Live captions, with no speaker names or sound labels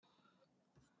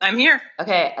I'm here.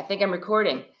 Okay, I think I'm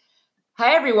recording.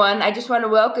 Hi, everyone. I just want to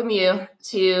welcome you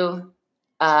to,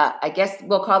 I guess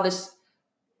we'll call this,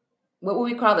 what will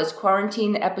we call this?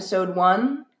 Quarantine episode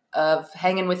 1 of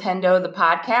Hanging with Hendo, the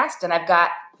podcast. And I've got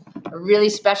a really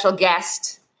special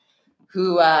guest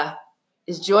who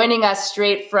is joining us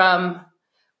straight from,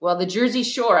 well, the Jersey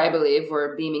Shore, I believe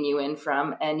we're beaming you in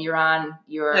from. And you're on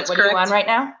your, That's what correct. are you on right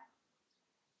now?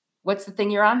 What's the thing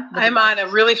you're on? I'm on a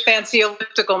really fancy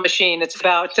elliptical machine. It's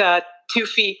about 2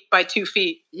 feet by 2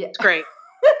 feet. Yeah. It's great.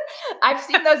 I've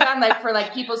seen those on for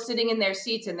people sitting in their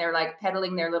seats and they're like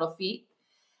pedaling their little feet.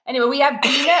 Anyway, we have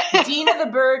Dina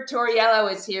the Bird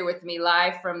Torriello is here with me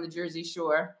live from the Jersey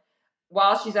Shore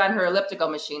while she's on her elliptical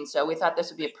machine. So we thought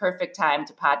this would be a perfect time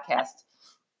to podcast.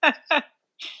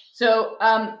 So,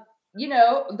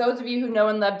 those of you who know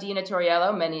and love Dina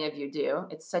Torriello, many of you do.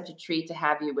 It's such a treat to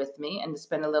have you with me and to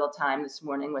spend a little time this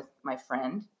morning with my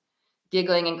friend,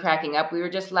 giggling and cracking up. We were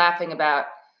just laughing about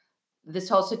this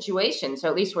whole situation. So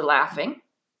at least we're laughing,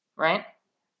 right?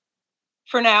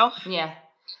 For now. Yeah.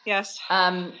 Yes.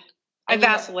 I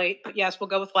vacillate, but yes, we'll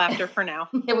go with laughter for now.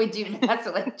 Yeah, we do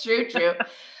vacillate. True.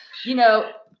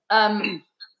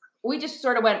 We just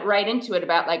sort of went right into it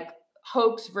about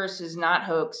hoax versus not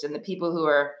hoax and the people who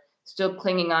are still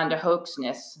clinging on to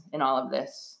hoaxness in all of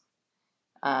this.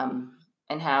 And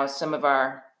how some of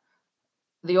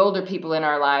the older people in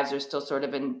our lives are still sort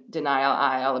of in denial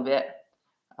aisle a bit.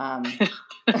 A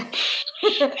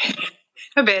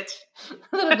bit.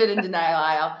 A little bit in denial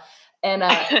aisle. And,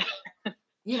 I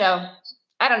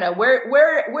don't know.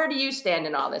 Where do you stand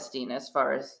in all this, Dina, as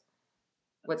far as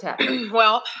what's happening?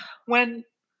 Well, when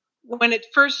it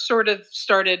first sort of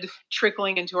started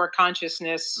trickling into our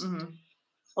consciousness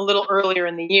a little earlier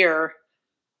in the year,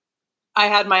 I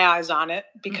had my eyes on it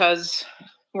because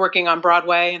working on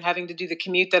Broadway and having to do the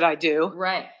commute that I do.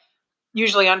 Right.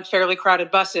 Usually on fairly crowded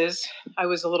buses, I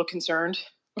was a little concerned,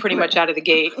 pretty much out of the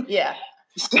gate. Yeah.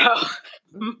 So,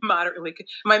 moderately.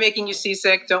 Am I making you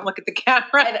seasick? Don't look at the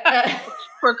camera.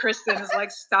 Poor Kristen is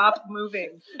like, stop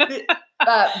moving.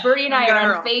 Birdie and I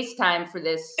are on FaceTime for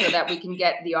this so that we can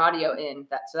get the audio in.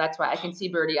 So that's why I can see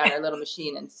Birdie on her little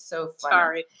machine. And it's so funny.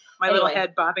 Sorry. My little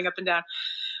head bobbing up and down.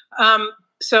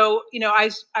 So,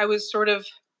 I was sort of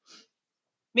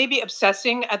maybe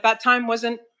obsessing at that time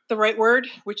wasn't the right word,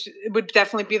 which would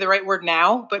definitely be the right word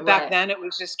now. But back then it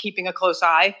was just keeping a close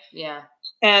eye. Yeah.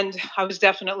 And I was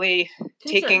definitely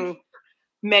taking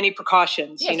many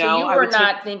precautions. Yeah, so you were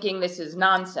not thinking this is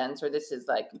nonsense or this is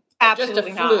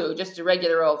absolutely just a flu, not. Just a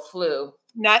regular old flu.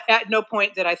 Not at no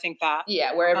point did I think that.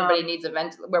 Yeah, where everybody needs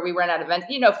where we run out of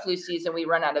flu season, we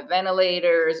run out of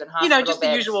ventilators and hospital just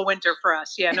beds. The usual winter for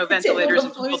us. Yeah, no ventilators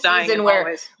and people dying in where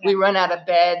hallways. We run out of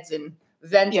beds and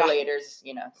ventilators.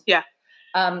 Yeah.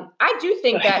 I do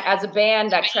think that as a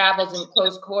band that travels in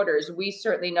close quarters, we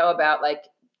certainly know about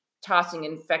tossing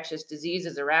infectious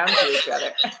diseases around to each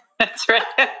other. That's right.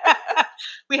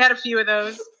 We had a few of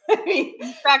those.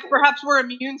 In fact, perhaps we're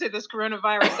immune to this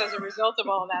coronavirus as a result of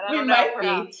all that. I don't know. Might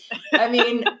be. I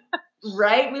mean,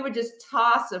 right? We would just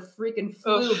toss a freaking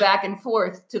flu back and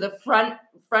forth to the front.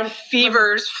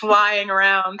 Fevers flying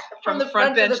around from the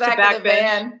front bench to the back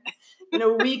bench in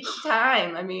a week's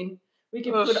time. I mean, we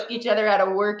could put each other out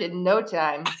of work in no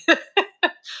time.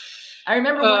 I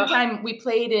remember one time we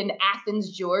played in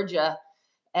Athens, Georgia,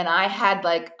 and I had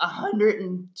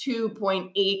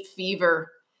 102.8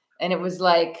 fever. And it was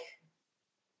I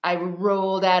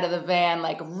rolled out of the van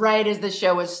right as the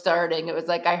show was starting. It was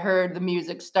I heard the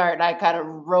music start and I kind of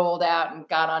rolled out and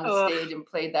got on the stage and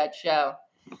played that show.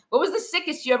 What was the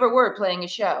sickest you ever were playing a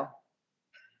show?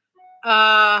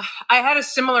 I had a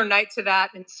similar night to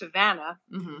that in Savannah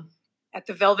at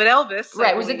the Velvet Elvis.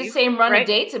 Right. Was it the same run of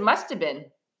dates? It must have been.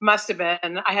 Must have been.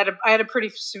 And I had a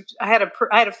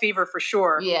fever for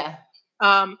sure. Yeah.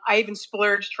 I even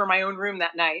splurged for my own room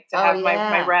that night to have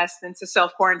my rest and to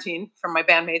self-quarantine from my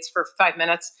bandmates for 5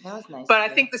 minutes. That was nice. But I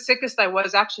think the sickest I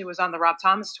was on the Rob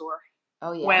Thomas tour.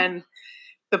 Oh, yeah. When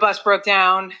the bus broke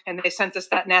down and they sent us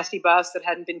that nasty bus that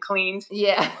hadn't been cleaned.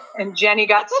 Yeah. And Jenny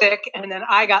got sick and then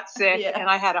I got sick and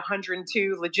I had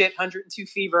 102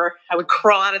 fever. I would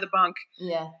crawl out of the bunk.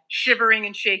 Yeah. Shivering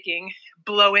and shaking,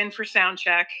 blow in for sound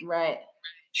check. Right.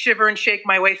 Shiver and shake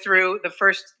my way through the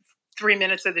first 3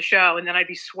 minutes of the show, and then I'd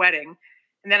be sweating,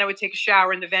 and then I would take a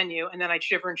shower in the venue, and then I'd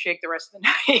shiver and shake the rest of the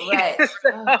night. Right.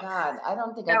 Oh God, I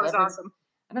don't think awesome.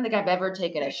 I don't think I've ever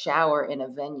taken a shower in a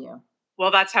venue. Well,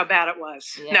 that's how bad it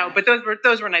was. Yeah. No, but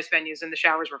those were nice venues, and the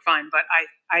showers were fine. But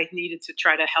I needed to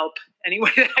try to help any way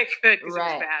that I could because it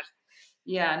was bad.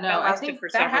 Yeah, no, I think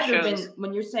that had to have been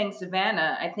when you're saying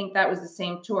Savannah. I think that was the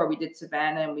same tour. We did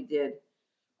Savannah and we did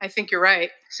I think you're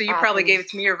right. So you probably gave it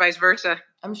to me or vice versa.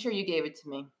 I'm sure you gave it to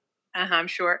me. I'm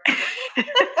sure.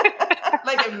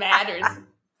 Like it matters.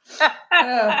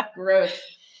 Oh, gross.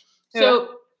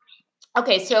 So,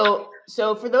 okay. So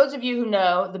for those of you who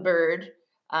know the bird,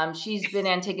 she's been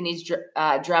Antigone's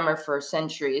drummer for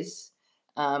centuries.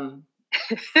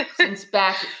 Since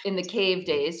back in the cave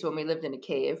days when we lived in a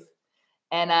cave.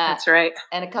 And that's right.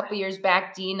 And a couple years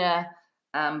back, Dina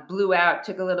blew out,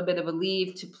 took a little bit of a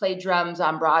leave to play drums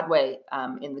on Broadway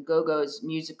in the Go-Go's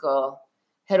musical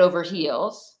Head Over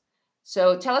Heels.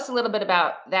 So tell us a little bit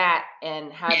about that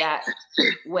and how that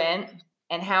went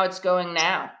and how it's going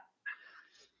now.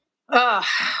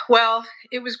 Well,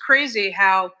 it was crazy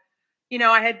how,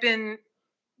 I had been,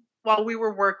 while we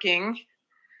were working,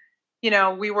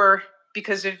 we were,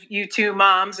 because of you two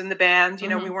moms in the band,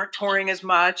 we weren't touring as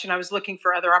much, and I was looking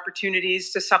for other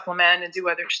opportunities to supplement and do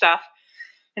other stuff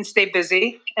and stay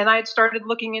busy. And I had started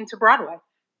looking into Broadway,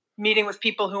 meeting with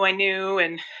people who I knew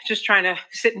and just trying to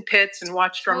sit in pits and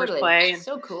watch drummers play. And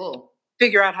so cool.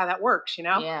 Figure out how that works,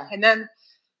 Yeah. And then,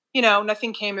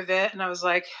 nothing came of it. And I was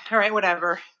like, all right,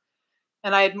 whatever.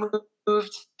 And I had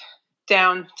moved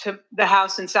down to the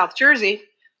house in South Jersey.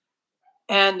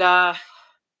 And,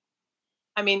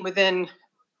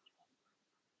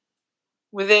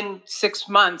 within 6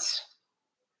 months,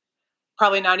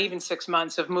 probably not even 6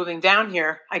 months of moving down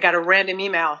here, I got a random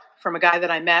email from a guy that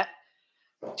I met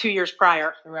 2 years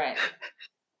prior. Right.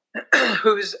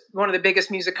 Who's one of the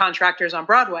biggest music contractors on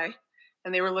Broadway.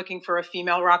 And they were looking for a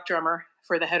female rock drummer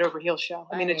for the Head Over Heels show.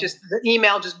 The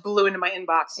email just blew into my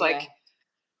inbox.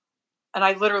 And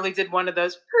I literally did one of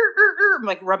those,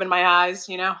 like rubbing my eyes,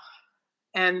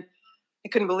 and I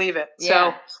couldn't believe it.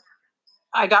 Yeah. So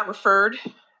I got referred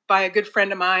by a good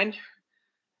friend of mine,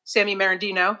 Sammy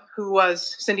Marandino, who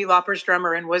was Cyndi Lauper's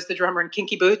drummer and was the drummer in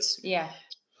Kinky Boots. Yeah.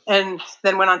 And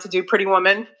then went on to do Pretty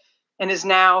Woman and is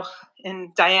now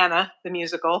in Diana, the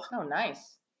musical. Oh,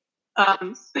 nice.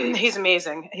 He's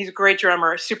amazing. He's a great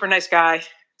drummer, super nice guy,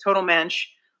 total mensch.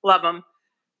 Love him.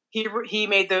 He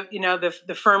made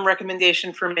the firm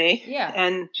recommendation for me. Yeah.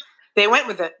 And they went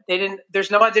with it.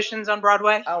 There's no auditions on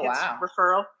Broadway. Oh, it's wow.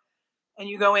 referral. And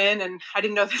you go in, and I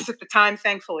didn't know this at the time,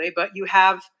 thankfully, but you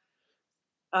have,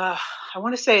 I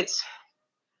want to say it's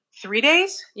 3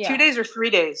 days, 2 days or 3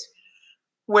 days,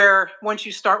 where once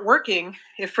you start working,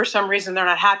 if for some reason they're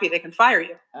not happy, they can fire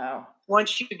you. Oh.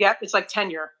 Once you get, it's like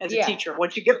tenure as a teacher.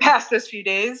 Once you get past those few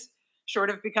days, short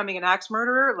of becoming an axe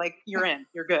murderer, like you're in,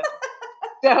 you're good.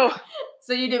 So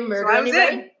you didn't murder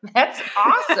anybody? That's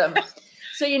awesome.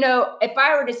 So, if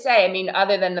I were to say,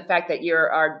 other than the fact that you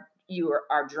are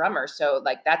our drummer, so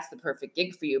like that's the perfect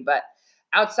gig for you. But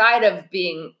outside of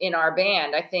being in our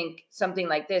band, I think something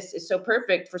like this is so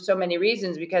perfect for so many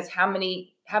reasons, because how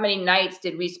many nights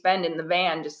did we spend in the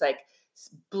van just like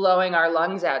blowing our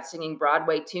lungs out singing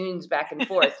Broadway tunes back and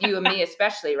forth? You and me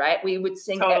especially, right? We would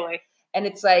sing totally. And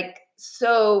it's like,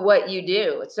 so what you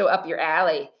do, it's so up your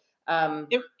alley.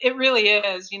 It really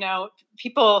is,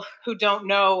 people who don't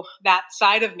know that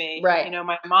side of me, right.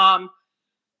 My mom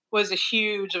was a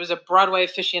Broadway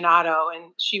aficionado,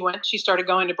 and she started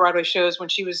going to Broadway shows when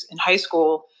she was in high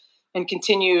school and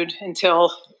continued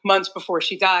until months before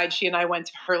she died. She and I went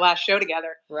to her last show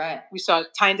together. Right. We saw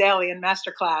Tyndale in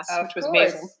Masterclass, which was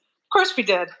amazing. Of course we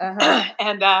did. Uh-huh.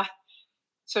 And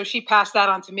so she passed that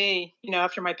on to me,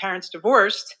 after my parents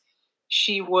divorced.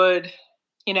 She would,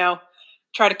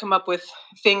 try to come up with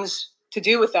things to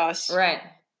do with us. Right.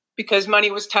 Because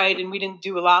money was tight and we didn't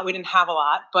do a lot. We didn't have a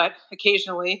lot, but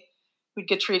occasionally we'd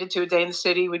get treated to a day in the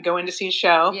city. We'd go in to see a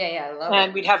show. Yeah, I love it.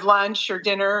 And we'd have lunch or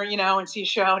dinner, and see a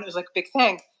show. And it was like a big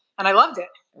thing. And I loved it.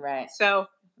 Right. So.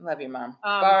 Love your mom.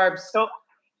 Barb's.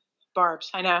 Barb's,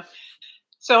 I know.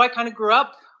 So I kind of grew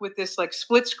up with this like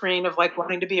split screen of like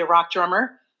wanting to be a rock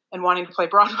drummer and wanting to play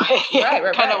Broadway.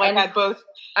 Right. Kind of like had both.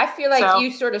 I feel like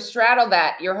you sort of straddle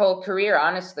that your whole career,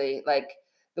 honestly. Like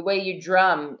the way you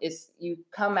drum is you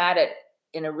come at it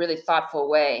in a really thoughtful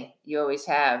way. You always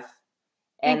have.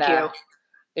 And Thank you.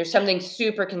 There's something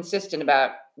super consistent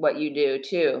about what you do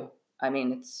too. I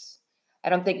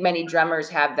don't think many drummers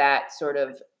have that sort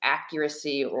of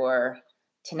accuracy or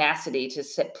tenacity to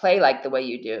play like the way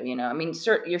you do.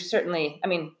 You're certainly,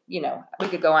 we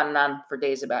could go on and on for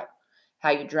days about how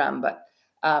you drum, but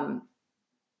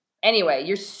anyway,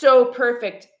 you're so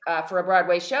perfect for a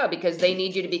Broadway show because they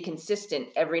need you to be consistent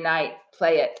every night,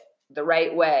 play it the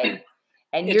right way.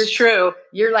 And it's true.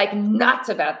 You're like nuts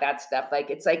about that stuff.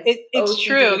 Like it's like it's OCD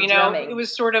true. Drumming. It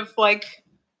was sort of like,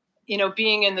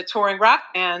 being in the touring rock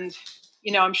band.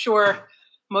 I'm sure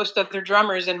most other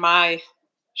drummers in my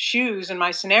shoes in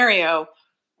my scenario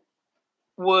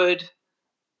would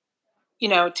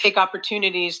take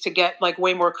opportunities to get like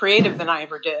way more creative than I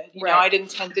ever did. You know, Right. I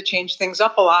didn't tend to change things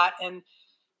up a lot. And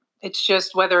it's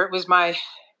just whether it was my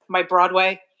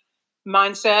Broadway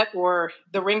mindset or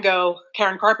the Ringo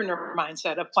Karen Carpenter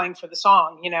mindset of playing for the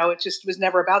song. You know, it just was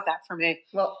never about that for me.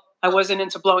 Well, I wasn't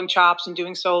into blowing chops and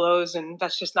doing solos, and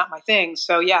that's just not my thing.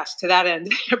 So yes, to that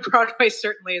end, Broadway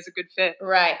certainly is a good fit.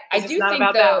 right. I do think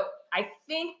though, I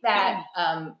think that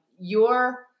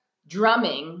your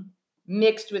drumming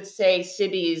mixed with, say,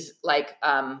 Sibby's, like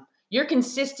your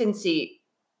consistency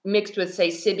mixed with,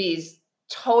 say, Sibby's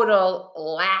total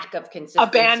lack of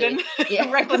consistency.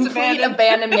 Reckless complete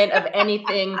abandonment of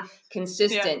anything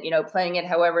consistent, playing it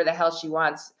however the hell she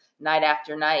wants night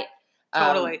after night.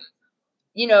 Totally.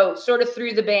 Sort of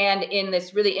threw the band in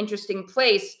this really interesting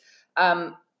place.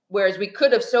 Whereas we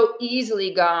could have so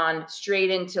easily gone straight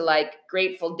into like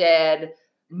Grateful Dead,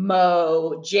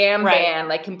 Mo, jam band,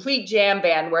 like complete jam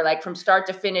band, where like from start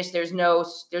to finish, there's no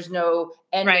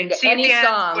ending to any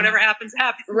song. Whatever happens,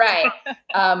 happens. Right.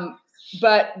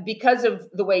 But because of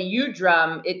the way you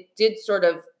drum, it did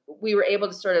we were able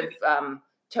to sort of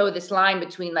toe this line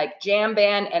between like jam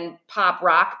band and pop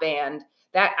rock band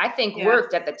that I think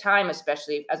worked at the time,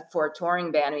 especially for a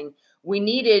touring band. I mean, we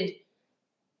needed,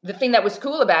 the thing that was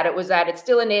cool about it was that it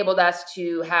still enabled us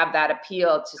to have that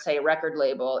appeal to, say, a record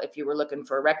label if you were looking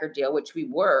for a record deal, which we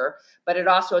were, but it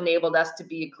also enabled us to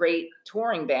be a great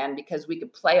touring band because we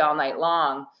could play all night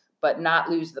long, but not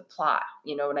lose the plot.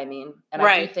 You know what I mean? And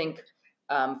I do think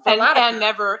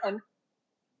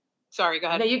sorry, go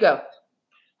ahead. No, you go.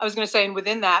 I was going to say, and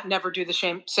within that, never do the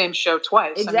same show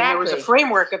twice. Exactly. I mean, there was a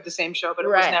framework of the same show, but it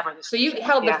was never the same. So you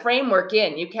held the framework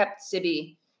in. You kept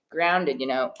Sibby grounded,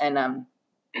 and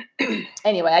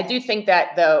anyway, I do think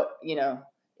that though,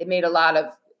 it made a lot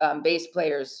of bass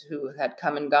players who had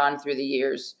come and gone through the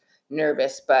years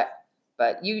nervous, but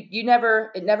it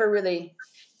never really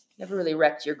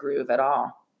wrecked your groove at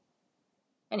all.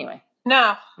 Anyway.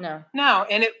 No.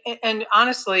 And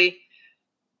honestly,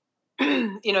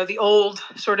 the old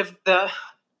sort of the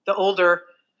older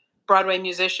Broadway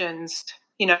musicians,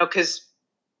 because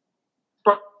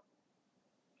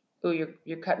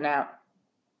you're cutting out.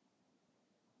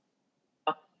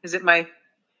 Is it my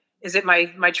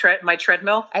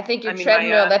treadmill? I think your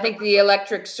treadmill. I think the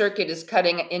electric circuit is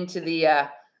cutting into the our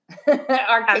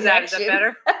connection. Is that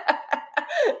better?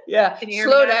 Yeah. Can you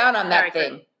slow down on that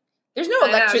thing. Good. There's no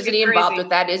electricity involved with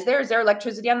that, is there? Is there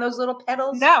electricity on those little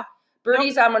pedals? No.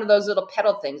 Birdie's on one of those little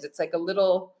pedal things. It's like a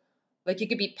little, like you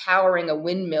could be powering a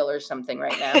windmill or something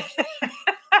right now.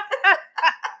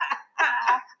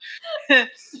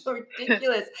 So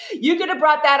ridiculous. You could have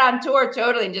brought that on tour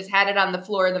totally and just had it on the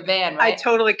floor of the van, right? I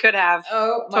totally could have.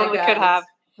 Oh, my God. Could have.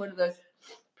 One of those.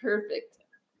 Perfect.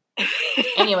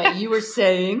 Anyway, you were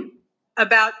saying?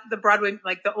 About the Broadway,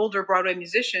 like the older Broadway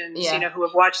musicians, who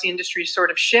have watched the industry sort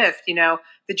of shift.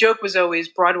 The joke was always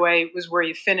Broadway was where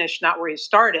you finished, not where you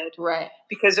started. Right.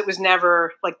 Because it was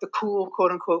never like the cool,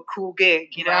 quote unquote, cool gig,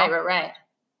 Right.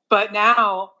 But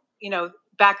now,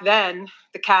 back then,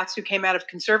 the cats who came out of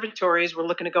conservatories were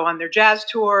looking to go on their jazz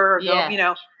tour, or go,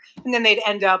 and then they'd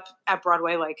end up at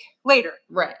Broadway like later.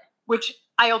 Right. Which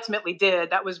I ultimately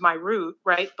did. That was my route,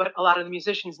 right? But a lot of the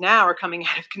musicians now are coming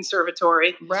out of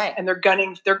conservatory, right? And they're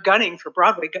gunning for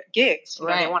Broadway gigs.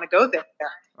 They want to go there,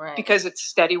 right? Because it's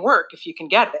steady work if you can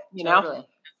get it. Totally.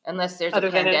 Unless there's a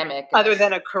pandemic, other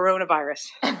than a coronavirus.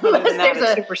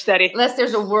 It's super steady. Unless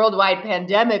there's a worldwide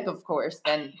pandemic, of course,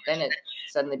 then it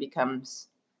suddenly becomes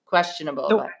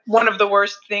questionable. One of the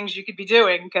worst things you could be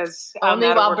doing, because only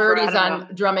while Birdie's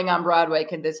drumming on Broadway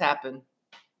can this happen.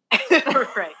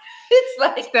 Right. It's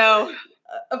like, so,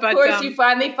 of course, you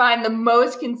finally find the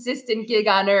most consistent gig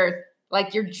on earth,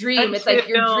 like your dream. It's like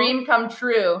your dream come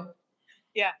true.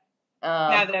 Yeah.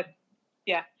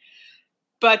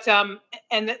 But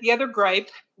and the other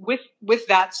gripe with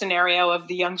that scenario of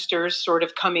the youngsters sort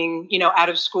of coming, out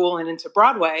of school and into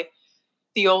Broadway,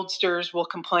 the oldsters will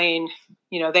complain,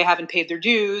 they haven't paid their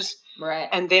dues, right?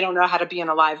 And they don't know how to be in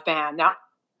a live band. Now,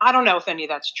 I don't know if any of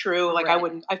that's true. Like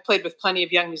I've played with plenty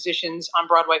of young musicians on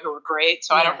Broadway who were great.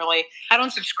 So I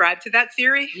don't subscribe to that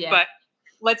theory, but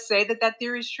let's say that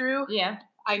theory is true. Yeah.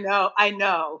 I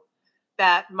know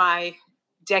that my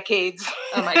decades.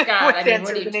 Oh my God. I mean,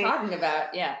 what are you talking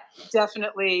about? Yeah.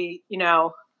 Definitely,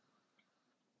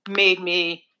 made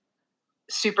me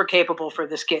super capable for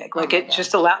this gig. Like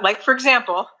just allowed, like, for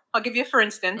example, I'll give you, for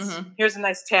instance, here's a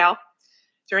nice tale.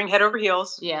 During Head Over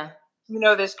Heels. Yeah. You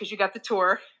know this because you got the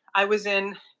tour. I was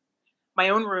in my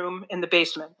own room in the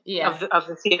basement of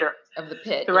the theater. Of the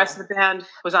pit. The rest of the band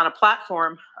was on a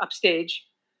platform upstage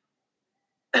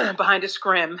behind a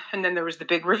scrim, and then there was the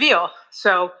big reveal.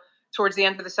 So towards the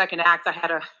end of the second act, I had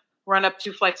to run up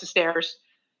 2 flights of stairs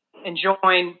and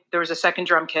join. There was a second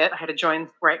drum kit. I had to join,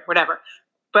 right, whatever.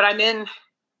 But I'm in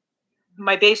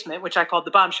my basement, which I called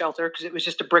the bomb shelter because it was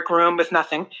just a brick room with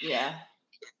nothing. Yeah.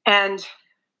 And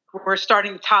we're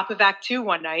starting the top of Act 2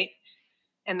 one night,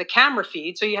 and the camera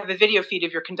feed. So you have a video feed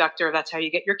of your conductor. That's how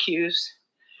you get your cues.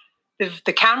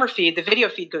 The camera feed, the video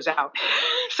feed goes out.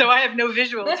 So I have no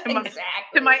visual to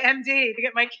my MD to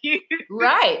get my cues.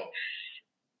 Right.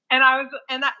 And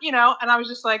I was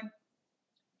just like,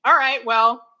 all right,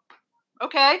 well,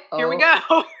 okay, here we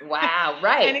go. Wow,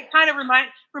 right. And it kind of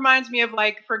reminds me of,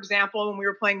 like, for example, when we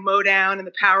were playing Motown and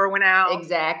the power went out.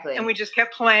 Exactly. And we just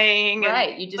kept playing.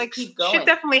 Right, and, you just like, keep going. Shit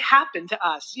definitely happened to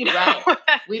us, you know?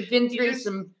 Right. We've been through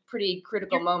some pretty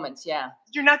critical moments, yeah.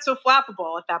 You're not so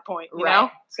flappable at that point, you right.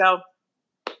 know? So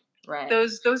right.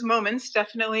 those moments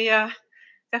definitely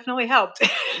helped.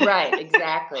 Right,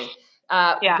 exactly.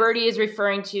 Yeah. Birdie is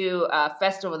referring to a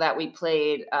festival that we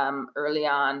played early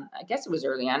on. I guess it was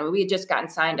early on. I mean, we had just gotten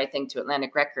signed, I think, to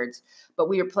Atlantic Records. But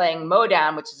we were playing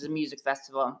Motown, which is a music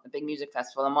festival, a big music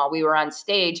festival. And while we were on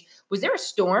stage, was there a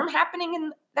storm happening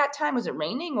in that time? Was it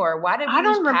raining, or why did we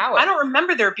lose power? I don't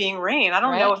remember there being rain. I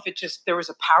don't know if there was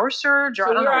a power surge, or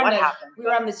I don't know what happened. We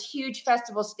were on this huge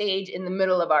festival stage in the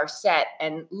middle of our set,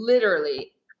 and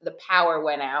literally the power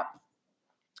went out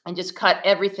and just cut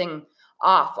everything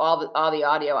off, all the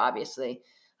audio, obviously.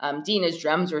 Dina's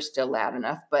drums were still loud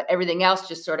enough, but everything else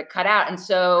just sort of cut out. And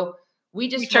so we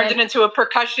turned it into a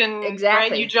percussion.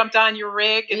 Exactly. Right? You jumped on your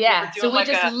rig. And yeah. So we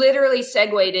just literally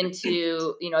segued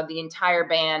into, the entire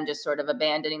band just sort of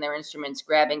abandoning their instruments,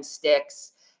 grabbing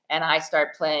sticks. And I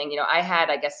start playing, I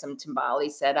had, I guess, some timbali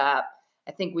set up.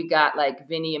 I think we got like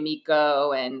Vinny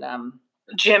Amico and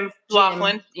Jim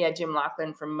Laughlin. Yeah, Jim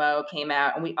Laughlin from Mo came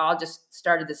out, and we all just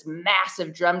started this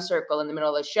massive drum circle in the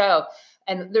middle of the show.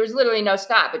 And there was literally no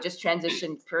stop. It just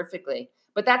transitioned perfectly.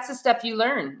 But that's the stuff you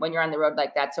learn when you're on the road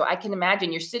like that. So I can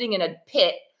imagine you're sitting in a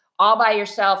pit all by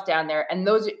yourself down there. And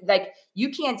those, like, you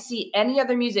can't see any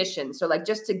other musicians. So, like,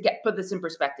 just to put this in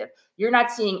perspective, you're not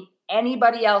seeing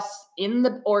anybody else in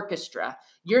the orchestra.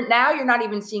 You're not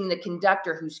even seeing the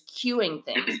conductor who's cueing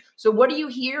things. So what are you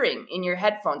hearing in your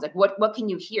headphones? Like, what can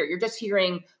you hear? You're just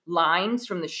hearing lines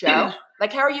from the show.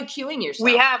 Like, how are you cueing yourself?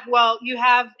 You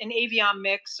have an Avion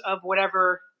mix of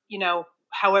whatever,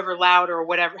 however loud or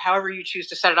whatever, however you choose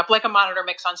to set it up, like a monitor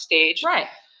mix on stage. Right.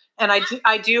 And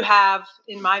I do have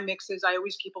in my mixes, I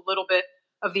always keep a little bit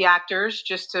of the actors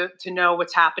just to know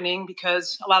what's happening,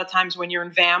 because a lot of times when you're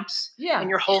in vamps and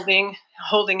you're holding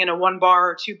in a 1-bar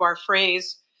or 2-bar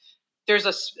phrase, there's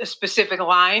a specific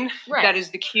line that is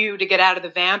the cue to get out of the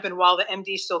vamp. And while the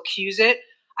MD still cues it,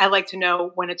 I like to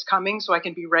know when it's coming so I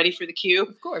can be ready for the cue.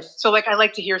 Of course. So, like, I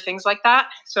like to hear things like that.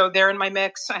 So they're in my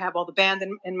mix. I have all the band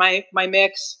in my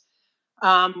mix. But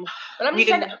I'm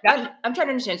trying to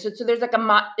understand. So there's like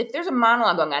if there's a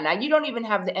monologue going on now, you don't even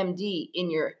have the MD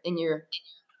on your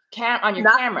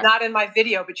camera. Not in my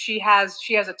video, but she has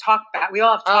a talk back. We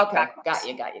all have talk back mics.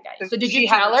 Got you. So did you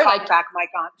tell her, like, back mic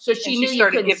on? So she knew you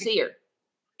couldn't see her.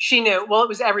 She knew. Well, it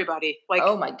was everybody. Like,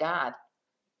 oh my God.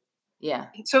 Yeah.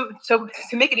 So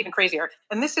to make it even crazier,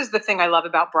 and this is the thing I love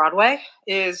about Broadway,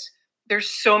 is there's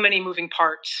so many moving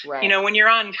parts. Right. When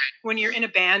you're in a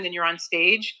band and you're on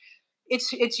stage,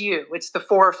 it's you. It's the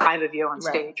 4 or 5 of you on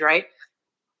stage, right?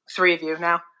 3 of you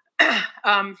now.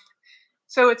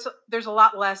 So there's a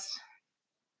lot less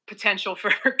potential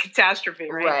for catastrophe,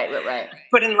 right? Right.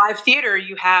 But in live theater,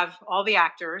 you have all the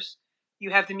actors,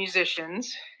 you have the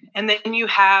musicians, and then you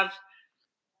have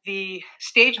the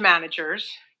stage managers,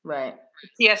 right?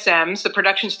 CSMs, the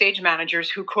production stage managers,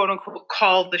 who quote unquote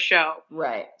call the show,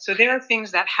 right? So there are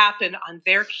things that happen on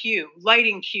their cue,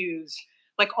 lighting cues,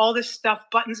 like all this stuff.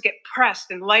 Buttons get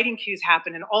pressed, and lighting cues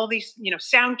happen, and all these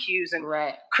sound cues, and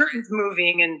curtains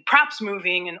moving, and props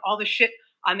moving, and all this shit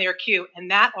on their cue, and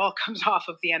that all comes off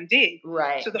of the MD,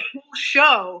 right? So the whole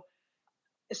show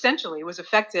essentially was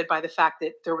affected by the fact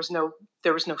that there was no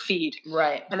feed,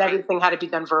 right? And everything had to be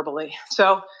done verbally.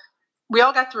 So we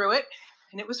all got through it,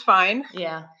 and it was fine.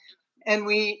 Yeah. And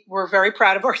we were very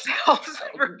proud of ourselves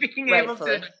for being able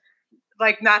to,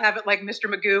 like, not have it like Mr.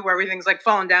 Magoo, where everything's like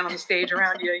falling down on the stage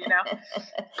around you,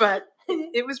 But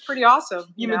it was pretty awesome.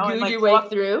 You magooed your way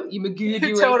through. You magooed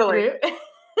your way through.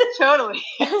 Totally.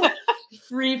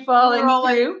 Free falling through.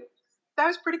 Like, that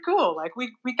was pretty cool. Like,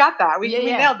 we got that. We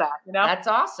nailed that, That's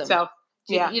awesome. So,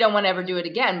 you don't want to ever do it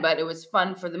again, but it was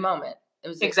fun for the moment. It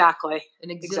was exactly an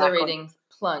exhilarating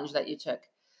plunge that you took.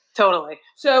 Totally.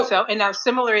 So and now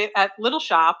similarly at Little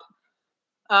Shop,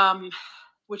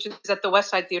 which is at the West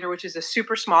Side Theater, which is a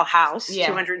super small house,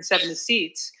 270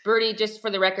 seats. Birdie, just for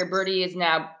the record, Birdie is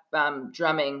now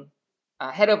drumming.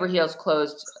 Head Over Heels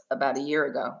closed about a year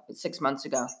ago. 6 months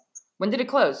ago. When did it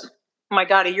close? Oh my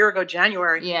God, a year ago,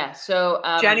 January. Yeah. So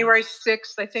January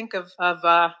 6th, I think, of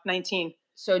 19.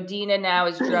 So Dina now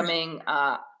is drumming.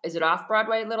 Is it off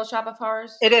Broadway, Little Shop of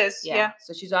Horrors? It is. Yeah.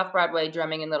 So she's off Broadway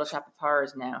drumming in Little Shop of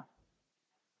Horrors now.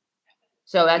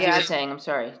 So as you were saying, I'm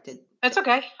sorry. That's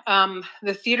okay.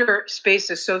 The theater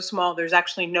space is so small. There's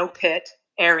actually no pit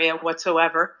area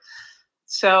whatsoever.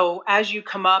 So as you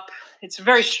come up, it's a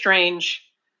very strange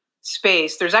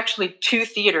space. There's actually 2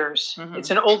 theaters. Mm-hmm.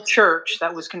 It's an old church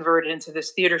that was converted into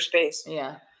this theater space.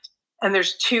 Yeah. And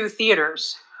there's 2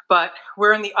 theaters, but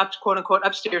we're in the quote unquote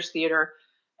upstairs theater.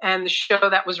 And the show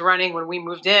that was running when we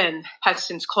moved in has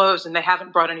since closed, and they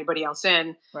haven't brought anybody else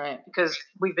in. Right. Because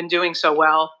we've been doing so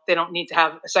well. They don't need to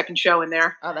have a second show in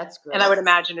there. Oh, that's great. And I would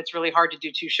imagine it's really hard to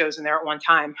do 2 shows in there at one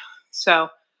time. So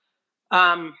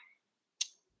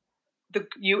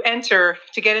you enter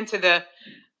to get into the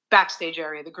backstage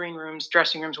area, the green rooms,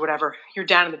 dressing rooms, whatever. You're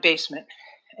down in the basement.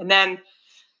 And then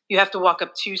you have to walk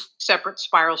up 2 separate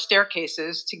spiral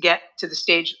staircases to get to the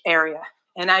stage area.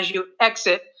 And as you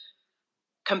exit,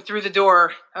 come through the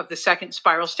door of the second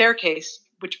spiral staircase,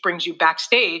 which brings you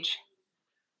backstage,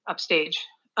 upstage.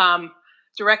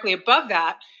 Directly above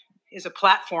that is a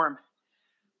platform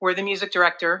where the music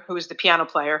director, who is the piano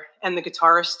player, and the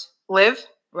guitarist live.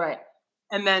 Right.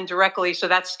 And then directly, so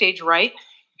that's stage right.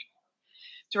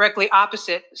 Directly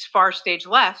opposite, far stage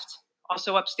left,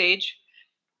 also upstage,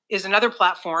 is another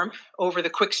platform over the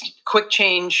quick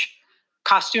change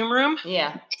costume room.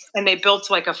 Yeah. And they built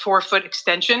like a 4-foot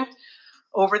extension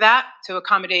over that to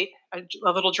accommodate a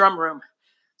little drum room.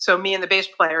 So me and the bass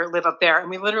player live up there, and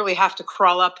we literally have to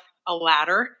crawl up a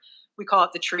ladder. We call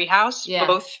it the tree house.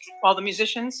 Yeah. All the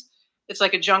musicians. It's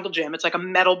like a jungle gym. It's like a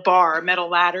metal bar, metal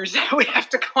ladders that we have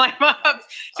to climb up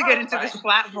to get into this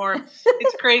platform.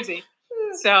 It's crazy.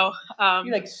 So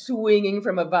you're like swinging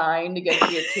from a vine to get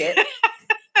to your kit.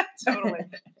 Totally.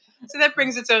 So that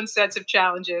brings its own sets of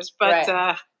challenges, but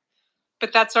right.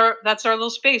 But that's our little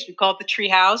space. We call it the tree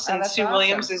house, and Sue awesome.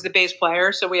 Williams is the bass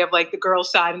player. So we have like the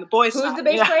girls' side and the boys' side. Who's the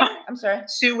bass player? I'm sorry.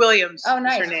 Sue Williams. Oh,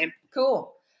 nice. Is her name.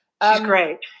 Cool. She's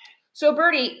great. So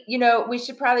Bertie, we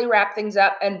should probably wrap things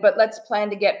up, but let's plan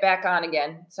to get back on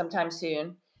again sometime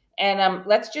soon. And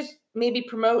let's just maybe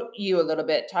promote you a little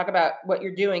bit. Talk about what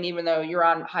you're doing, even though you're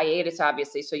on hiatus,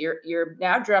 obviously. So you're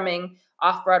now drumming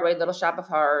off Broadway, Little Shop of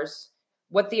Horrors.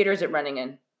 What theater is it running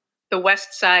in? The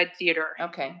West Side Theater.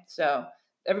 Okay, so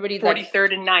everybody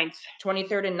 43rd and 9th.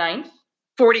 23rd and 9th?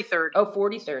 43rd. Oh,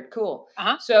 43rd. Cool.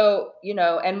 Uh-huh. So,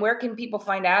 and where can people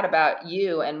find out about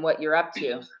you and what you're up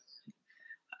to?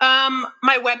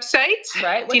 My website,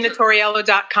 right?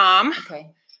 DinaToriello.com. Okay.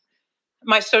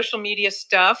 My social media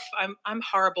stuff. I'm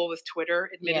horrible with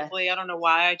Twitter, admittedly. Yeah. I don't know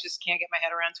why. I just can't get my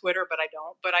head around Twitter, but I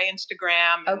don't. But I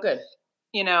Instagram. Oh, good.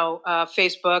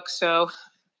 Facebook. So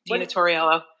Dina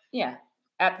Toriello. Yeah.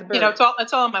 At the Bird.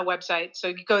 It's all on my website. So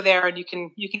you go there and you can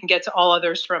get to all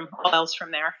else from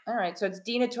there. All right. So it's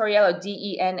Dina Toriello,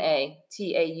 DenaTauriello,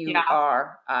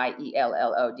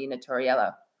 Dina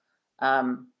Toriello,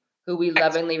 who we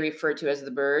lovingly refer to as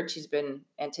the Bird. She's been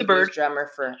Antipode's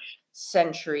drummer for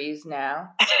centuries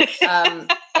now,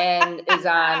 and is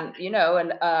on, we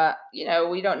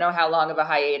don't know how long of a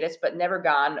hiatus, but never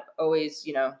gone. Always,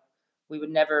 we would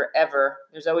never, ever.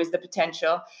 There's always the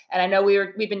potential. And I know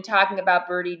we've been talking about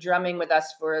Bertie drumming with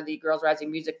us for the Girls Rising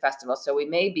Music Festival. So we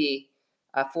may be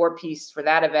a 4-piece for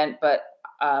that event, but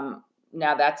now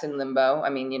that's in limbo. I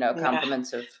mean,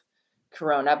 compliments of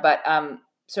Corona. But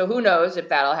so who knows if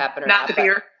that'll happen or not. Not the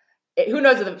beer. Who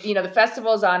knows? The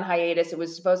festival's on hiatus. It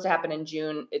was supposed to happen in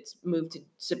June. It's moved to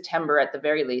September at the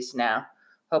very least now.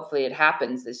 Hopefully it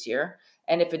happens this year.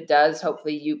 And if it does,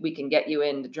 hopefully we can get you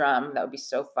in to drum. That would be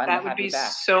so fun to have you back. That would be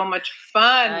so much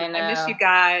fun. I know. I miss you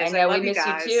guys. I know, we miss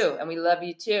you too. And we love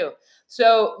you too.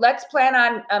 So let's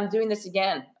plan on doing this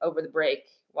again over the break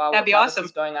while That'd be awesome.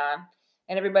 This is going on.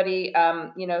 And everybody,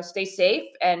 stay safe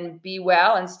and be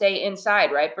well and stay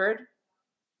inside, right, Bird?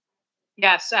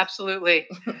 Yes, absolutely.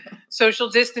 Social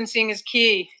distancing is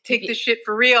key. Take this shit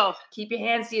for real. Keep your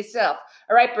hands to yourself.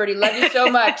 All right, Bertie. Love you so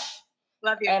much.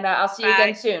 Love you. And I'll see you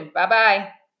again soon. Bye-bye.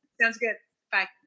 Sounds good. Bye.